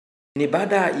Ni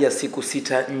baada ya siku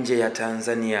 6 nje ya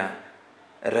Tanzania,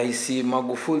 Rais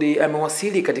Magufuli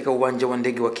amewasili katika uwanja wa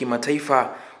ndege wa kimataifa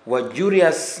wa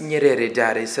Julius Nyerere,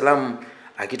 Dar es Salaam,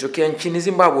 akitokea nchini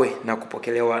Zimbabwe na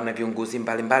kupokelewa na viongozi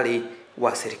mbalimbali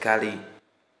wa serikali.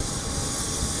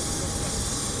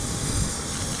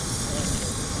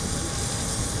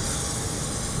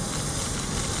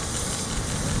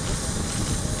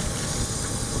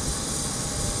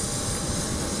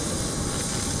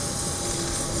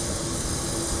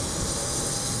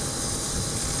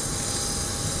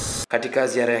 Katika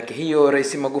ziara yake hiyo,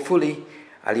 Rais Magufuli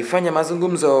alifanya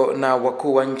mazungumzo na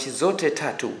wakuu wa nchi zote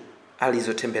tatu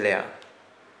alizotembelea.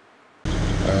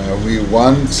 We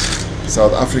want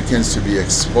South Africans to be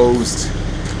exposed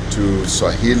to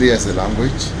Swahili as a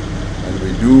language, and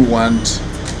we do want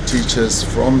teachers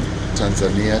from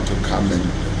Tanzania to come and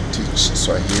teach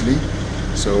Swahili.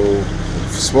 So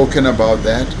we've spoken about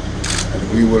that,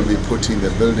 and we will be putting the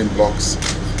building blocks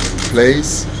in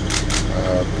place.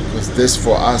 Because this,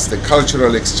 for us, the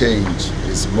cultural exchange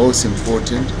is most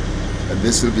important, and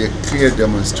this will be a clear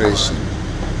demonstration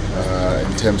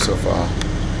in terms of our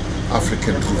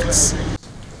African roots.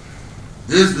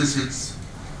 This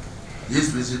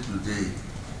visit today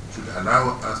should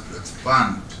allow us to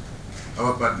expand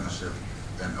our partnership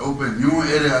and open new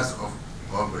areas of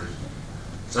cooperation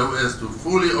so as to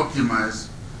fully optimize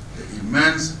the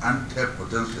immense untapped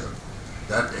potential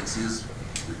that exists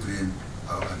between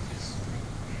our countries.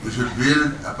 We should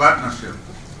build a partnership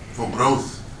for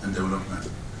growth and development.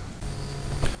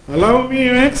 Allow me,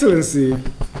 Your Excellency,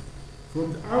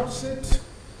 from the outset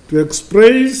to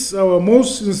express our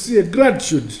most sincere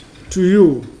gratitude to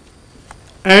you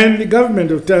and the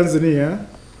government of Tanzania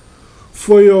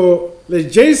for your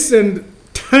legitimacy and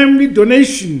timely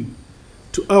donation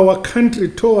to our country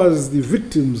towards the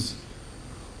victims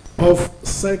of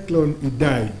Cyclone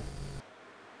Idai.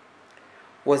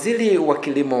 Waziri wa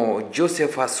Kilimo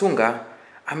Joseph Hasunga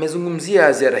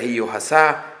amezungumzia ziara hiyo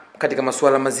hasa katika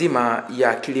masuala mazima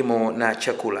ya kilimo na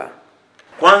chakula.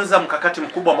 Kwanza, mkakati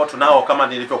mkubwa ambao tunao kama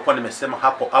nilivyokuwa nimesema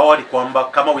hapo awali kwamba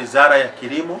kama Wizara ya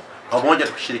Kilimo pamoja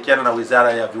tukishirikiana na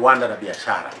Wizara ya Viwanda na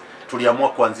Biashara tuliamua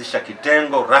kuanzisha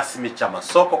kitengo rasmi cha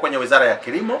masoko kwenye Wizara ya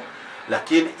Kilimo,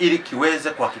 lakini ili kiweze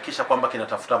kuhakikisha kwamba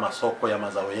kinatafuta masoko ya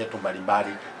mazao yetu mbalimbali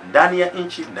ndani ya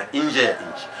nchi na nje ya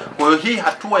nchi. Kwa hiyo hii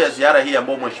hatua ya ziara hii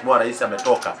ambayo Mheshimiwa Rais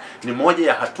ametoka ni moja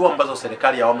ya hatua ambazo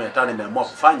serikali ya awamu ya 5 imeamua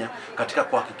kufanya katika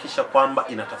kuhakikisha kwamba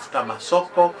inatafuta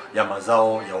masoko ya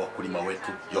mazao ya wakulima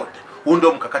wetu yote. Huu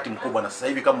ndio mkakati mkubwa, na sasa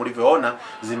hivi kama ulivyoona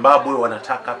Zimbabwe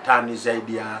wanataka tani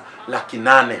zaidi ya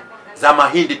 800,000 za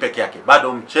mahindi peke yake,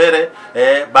 bado mchere,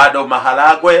 bado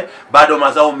maharagwe, bado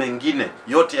mazao mengine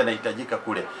yote yanahitajika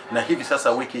kule. Na hivi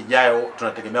sasa wiki ijayo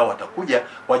tunategemea watakuja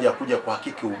kuja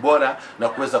kuhakiki ubora na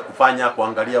kuweza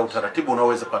kuangalia utaratibu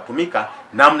unaoweza kutumika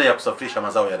namna ya kusafirisha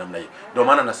mazao ya namna hii. Ndio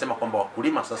maana nasema kwamba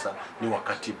wakulima sasa ni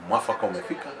wakati mwafaka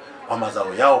umefika kwa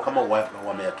mazao yao, kama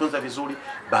wameyatunza vizuri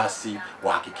basi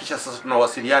wahakikisha sasa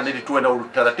tunawasiliana ili tuwe na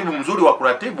utaratibu mzuri wa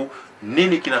kuratibu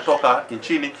nini kinatoka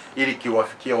nchini ili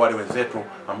kiwafikie wale wenzetu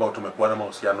ambao tumekuwa na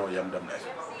mahusiano ya muda mrefu.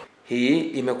 Hii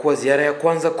imekuwa ziara ya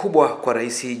kwanza kubwa kwa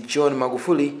Rais John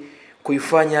Magufuli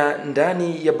kuifanya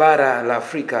ndani ya bara la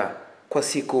Afrika kwa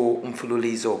siku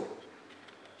mfululizo.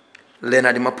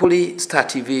 Leonard Mapuli, Star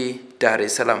TV, Dar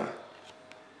es Salaam.